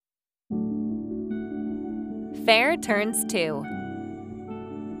FAIR turns 2.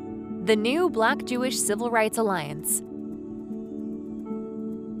 The new Black-Jewish Civil Rights Alliance,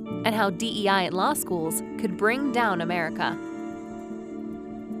 and how DEI at law schools could bring down America.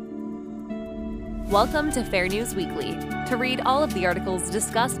 Welcome to FAIR News Weekly. To read all of the articles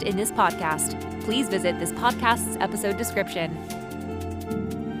discussed in this podcast, please visit this podcast's episode description.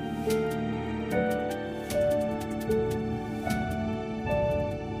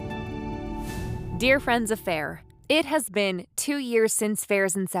 Dear friends of FAIR, it has been 2 years since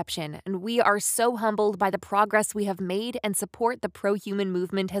FAIR's inception, and we are so humbled by the progress we have made and support the pro-human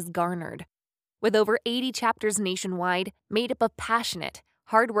movement has garnered. With over 80 chapters nationwide, made up of passionate,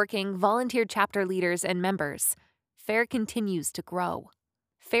 hardworking, volunteer chapter leaders and members, FAIR continues to grow.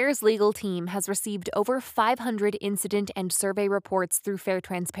 FAIR's legal team has received over 500 incident and survey reports through FAIR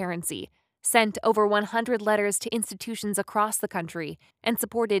Transparency, sent over 100 letters to institutions across the country, and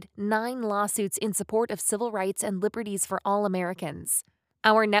supported 9 lawsuits in support of civil rights and liberties for all Americans.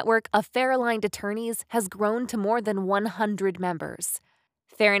 Our network of FAIR-aligned attorneys has grown to more than 100 members.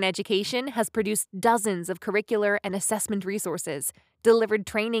 FAIR in Education has produced dozens of curricular and assessment resources, delivered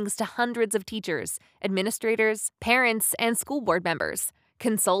trainings to hundreds of teachers, administrators, parents, and school board members,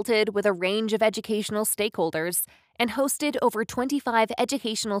 consulted with a range of educational stakeholders, and hosted over 25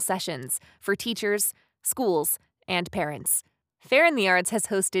 educational sessions for teachers, schools, and parents. FAIR in the Arts has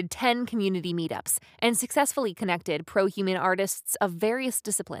hosted 10 community meetups and successfully connected pro-human artists of various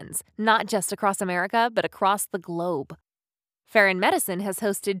disciplines, not just across America, but across the globe. FAIR in Medicine has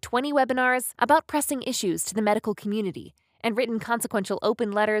hosted 20 webinars about pressing issues to the medical community and written consequential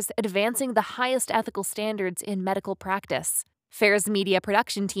open letters advancing the highest ethical standards in medical practice. FAIR's media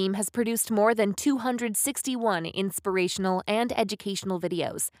production team has produced more than 261 inspirational and educational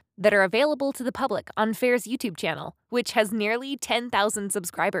videos that are available to the public on FAIR's YouTube channel, which has nearly 10,000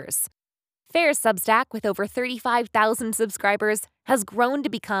 subscribers. FAIR's Substack, with over 35,000 subscribers, has grown to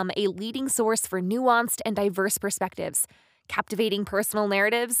become a leading source for nuanced and diverse perspectives, captivating personal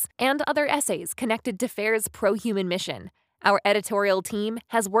narratives, and other essays connected to FAIR's pro-human mission. Our editorial team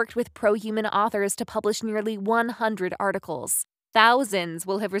has worked with pro-human authors to publish nearly 100 articles. Thousands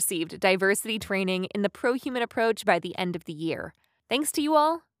will have received diversity training in the pro-human approach by the end of the year. Thanks to you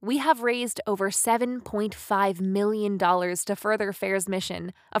all, we have raised over $7.5 million to further FAIR's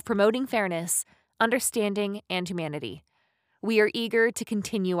mission of promoting fairness, understanding, and humanity. We are eager to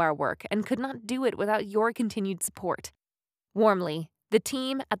continue our work and could not do it without your continued support. Warmly, the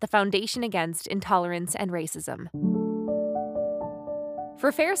team at the Foundation Against Intolerance and Racism.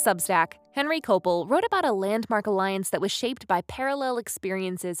 For FAIR Substack, Henry Kopel wrote about a landmark alliance that was shaped by parallel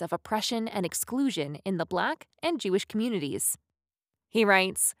experiences of oppression and exclusion in the Black and Jewish communities. He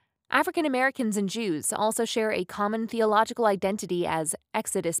writes, African Americans and Jews also share a common theological identity as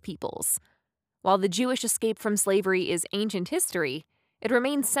Exodus peoples. While the Jewish escape from slavery is ancient history, it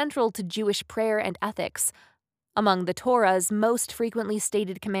remains central to Jewish prayer and ethics. Among the Torah's most frequently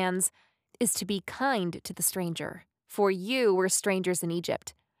stated commands is to be kind to the stranger. For you were strangers in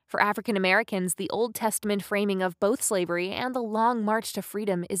Egypt. For African Americans, the Old Testament framing of both slavery and the long march to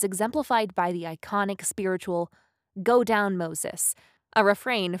freedom is exemplified by the iconic spiritual, "Go down, Moses," a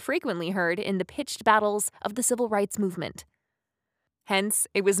refrain frequently heard in the pitched battles of the civil rights movement. Hence,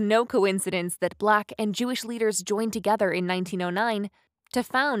 it was no coincidence that Black and Jewish leaders joined together in 1909 to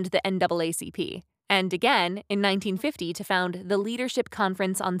found the NAACP, and again in 1950 to found the Leadership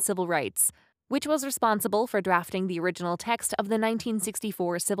Conference on Civil Rights, which was responsible for drafting the original text of the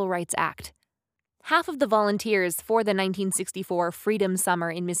 1964 Civil Rights Act. Half of the volunteers for the 1964 Freedom Summer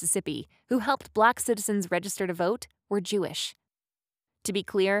in Mississippi, who helped Black citizens register to vote, were Jewish. To be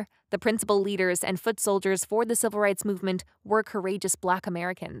clear, the principal leaders and foot soldiers for the civil rights movement were courageous Black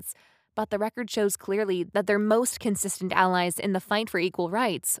Americans, but the record shows clearly that their most consistent allies in the fight for equal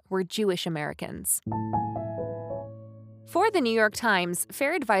rights were Jewish Americans. For the New York Times,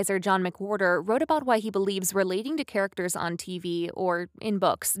 FAIR advisor John McWhorter wrote about why he believes relating to characters on TV or in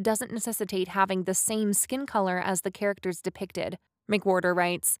books doesn't necessitate having the same skin color as the characters depicted. McWhorter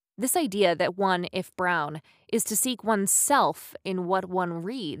writes, "This idea that one, if brown, is to seek oneself in what one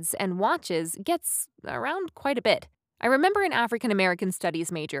reads and watches gets around quite a bit. I remember an African American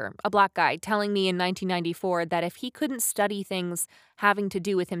studies major, a Black guy, telling me in 1994 that if he couldn't study things having to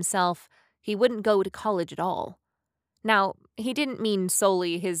do with himself, he wouldn't go to college at all." Now, he didn't mean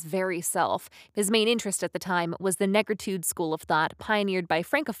solely his very self. His main interest at the time was the negritude school of thought pioneered by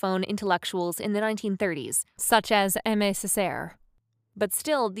Francophone intellectuals in the 1930s, such as Aimé Césaire. But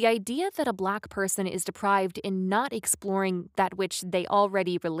still, the idea that a Black person is deprived in not exploring that which they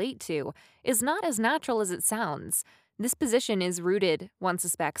already relate to is not as natural as it sounds. This position is rooted, one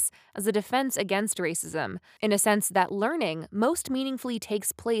suspects, as a defense against racism, in a sense that learning most meaningfully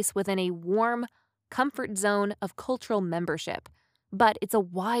takes place within a warm, comfort zone of cultural membership. But it's a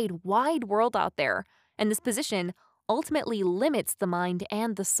wide, wide world out there, and this position ultimately limits the mind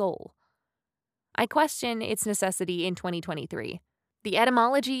and the soul. I question its necessity in 2023. The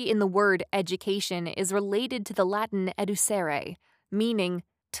etymology in the word education is related to the Latin educere, meaning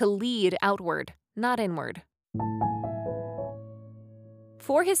to lead outward, not inward.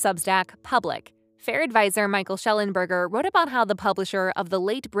 For his Substack, Public, FAIR advisor Michael Schellenberger wrote about how the publisher of the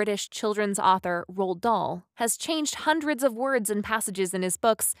late British children's author Roald Dahl has changed hundreds of words and passages in his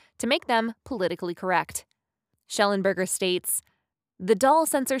books to make them politically correct. Schellenberger states, "The Dahl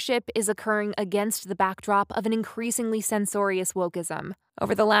censorship is occurring against the backdrop of an increasingly censorious wokeism.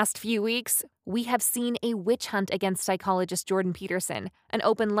 Over the last few weeks, we have seen a witch hunt against psychologist Jordan Peterson, an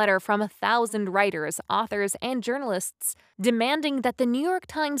open letter from 1,000 writers, authors, and journalists demanding that the New York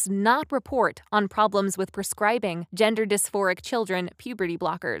Times not report on problems with prescribing gender dysphoric children puberty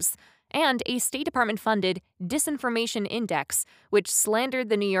blockers, and a State Department-funded disinformation index, which slandered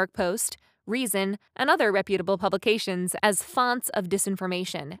the New York Post, Reason, and other reputable publications as fonts of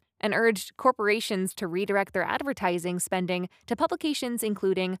disinformation, and urged corporations to redirect their advertising spending to publications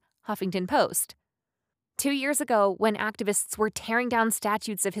including Huffington Post. 2 years ago, when activists were tearing down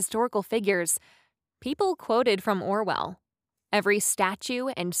statues of historical figures, people quoted from Orwell. Every statue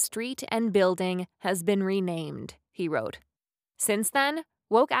and street and building has been renamed, he wrote. Since then,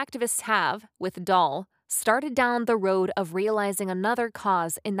 woke activists have, with Dahl, started down the road of realizing another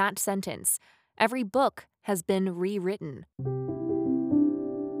cause in that sentence. Every book has been rewritten.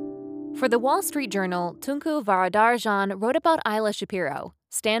 For the Wall Street Journal, Tunku Varadarajan wrote about Ayla Shapiro,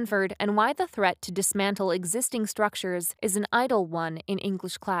 Stanford, and why the threat to dismantle existing structures is an idle one in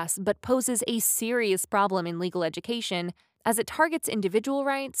English class but poses a serious problem in legal education as it targets individual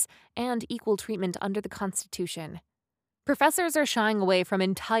rights and equal treatment under the Constitution. Professors are shying away from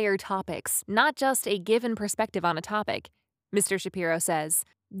entire topics, not just a given perspective on a topic, Mr. Shapiro says.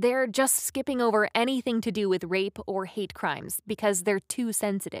 They're just skipping over anything to do with rape or hate crimes because they're too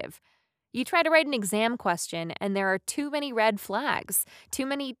sensitive. You try to write an exam question and there are too many red flags, too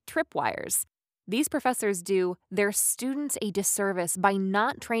many tripwires. These professors do their students a disservice by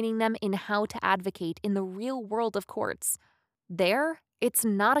not training them in how to advocate in the real world of courts. There, it's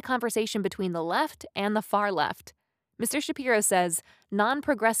not a conversation between the left and the far left. Mr. Shapiro says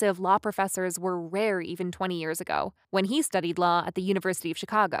non-progressive law professors were rare even 20 years ago, when he studied law at the University of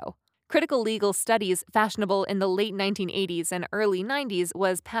Chicago. Critical legal studies fashionable in the late 1980s and early 90s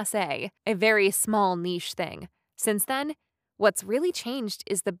was passé, a very small niche thing. Since then, what's really changed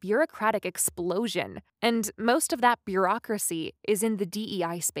is the bureaucratic explosion, and most of that bureaucracy is in the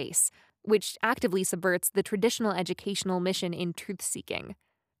DEI space, which actively subverts the traditional educational mission in truth-seeking,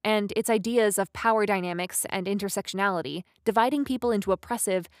 and its ideas of power dynamics and intersectionality, dividing people into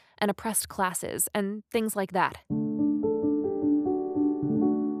oppressive and oppressed classes, and things like that.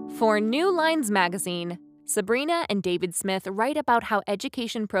 For New Lines magazine, Sabrina and David Smith write about how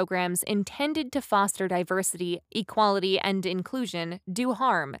education programs intended to foster diversity, equality, and inclusion do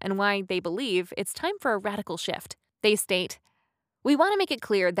harm and why they believe it's time for a radical shift. They state, "We want to make it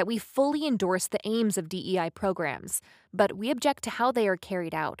clear that we fully endorse the aims of DEI programs, but we object to how they are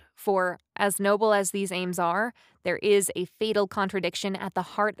carried out, for, as noble as these aims are, there is a fatal contradiction at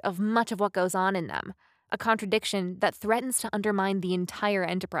the heart of much of what goes on in them, a contradiction that threatens to undermine the entire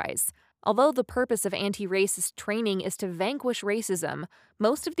enterprise. Although the purpose of anti-racist training is to vanquish racism,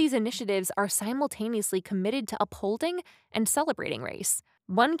 most of these initiatives are simultaneously committed to upholding and celebrating race.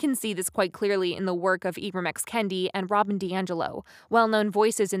 One can see this quite clearly in the work of Ibram X. Kendi and Robin DiAngelo, well-known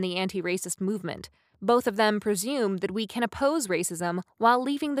voices in the anti-racist movement. Both of them presume that we can oppose racism while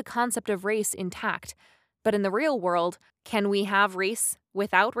leaving the concept of race intact. But in the real world, can we have race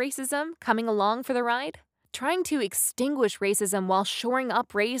without racism coming along for the ride? Trying to extinguish racism while shoring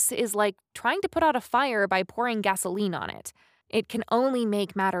up race is like trying to put out a fire by pouring gasoline on it. It can only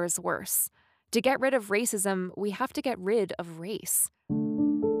make matters worse. To get rid of racism, we have to get rid of race."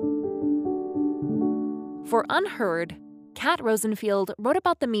 For Unheard, Kat Rosenfield wrote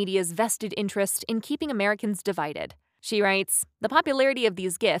about the media's vested interest in keeping Americans divided. She writes, "The popularity of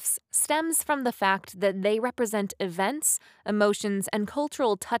these gifts stems from the fact that they represent events, emotions, and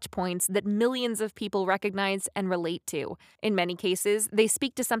cultural touchpoints that millions of people recognize and relate to. In many cases, they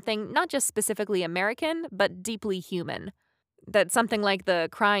speak to something not just specifically American, but deeply human." That something like the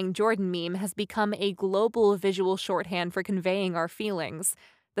crying Jordan meme has become a global visual shorthand for conveying our feelings.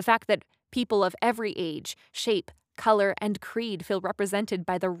 The fact that people of every age, shape, color, and creed feel represented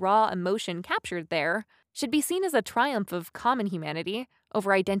by the raw emotion captured there should be seen as a triumph of common humanity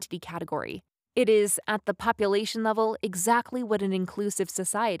over identity category. It is, at the population level, exactly what an inclusive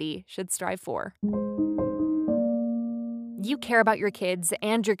society should strive for. You care about your kids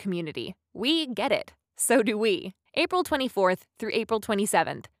and your community. We get it. So do we. April 24th through April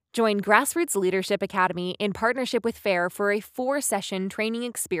 27th. Join Grassroots Leadership Academy in partnership with FAIR for a 4-session training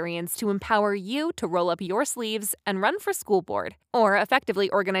experience to empower you to roll up your sleeves and run for school board, or effectively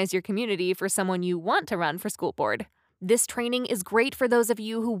organize your community for someone you want to run for school board. This training is great for those of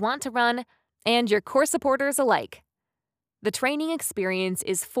you who want to run and your core supporters alike. The training experience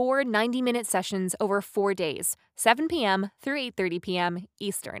is 4 90-minute sessions over 4 days, 7 p.m. through 8:30 p.m.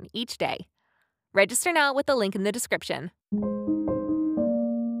 Eastern each day. Register now with the link in the description.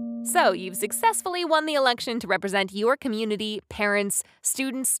 So, you've successfully won the election to represent your community, parents,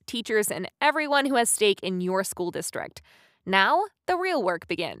 students, teachers, and everyone who has stake in your school district. Now, the real work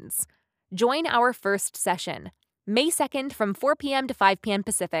begins. Join our first session, May 2nd from 4 p.m. to 5 p.m.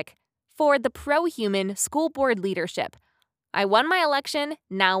 Pacific, for the Pro-Human School Board Leadership. I won my election,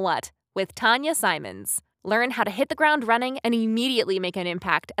 now what? With Tanya Simons. Learn how to hit the ground running and immediately make an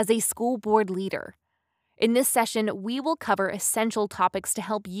impact as a school board leader. In this session, we will cover essential topics to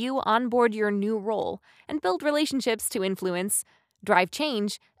help you onboard your new role and build relationships to influence, drive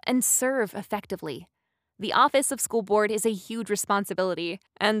change, and serve effectively. The Office of School Board is a huge responsibility,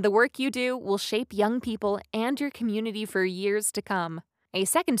 and the work you do will shape young people and your community for years to come. A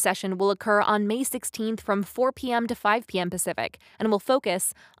second session will occur on May 16th from 4 p.m. to 5 p.m. Pacific and will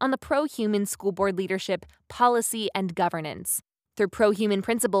focus on the Pro-Human School Board Leadership, Policy, and Governance. Through Pro-Human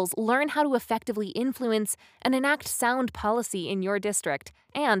principles, learn how to effectively influence and enact sound policy in your district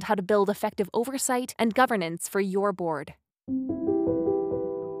and how to build effective oversight and governance for your board.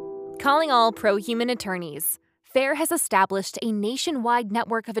 Calling all pro-human attorneys. FAIR has established a nationwide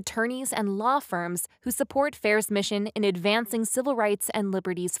network of attorneys and law firms who support FAIR's mission in advancing civil rights and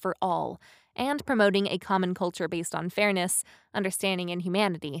liberties for all and promoting a common culture based on fairness, understanding, and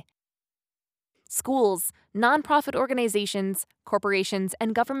humanity. Schools, nonprofit organizations, corporations,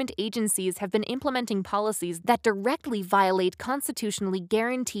 and government agencies have been implementing policies that directly violate constitutionally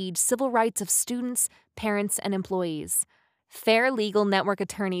guaranteed civil rights of students, parents, and employees. FAIR Legal Network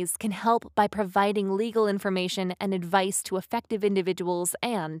attorneys can help by providing legal information and advice to affected individuals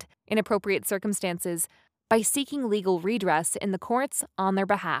and, in appropriate circumstances, by seeking legal redress in the courts on their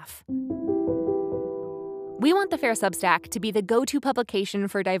behalf. We want the FAIR Substack to be the go-to publication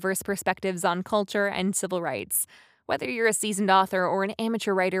for diverse perspectives on culture and civil rights. Whether you're a seasoned author or an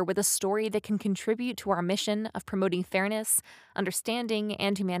amateur writer with a story that can contribute to our mission of promoting fairness, understanding,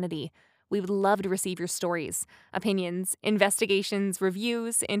 and humanity, we would love to receive your stories, opinions, investigations,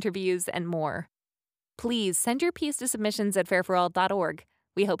 reviews, interviews, and more. Please send your piece to submissions at fairforall.org.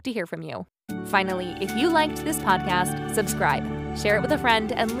 We hope to hear from you. Finally, if you liked this podcast, subscribe, share it with a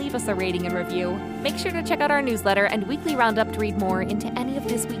friend, and leave us a rating and review. Make sure to check out our newsletter and weekly roundup to read more into any of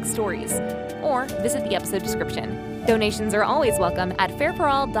this week's stories, or visit the episode description. Donations are always welcome at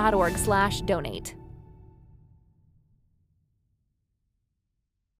fairforall.org/donate.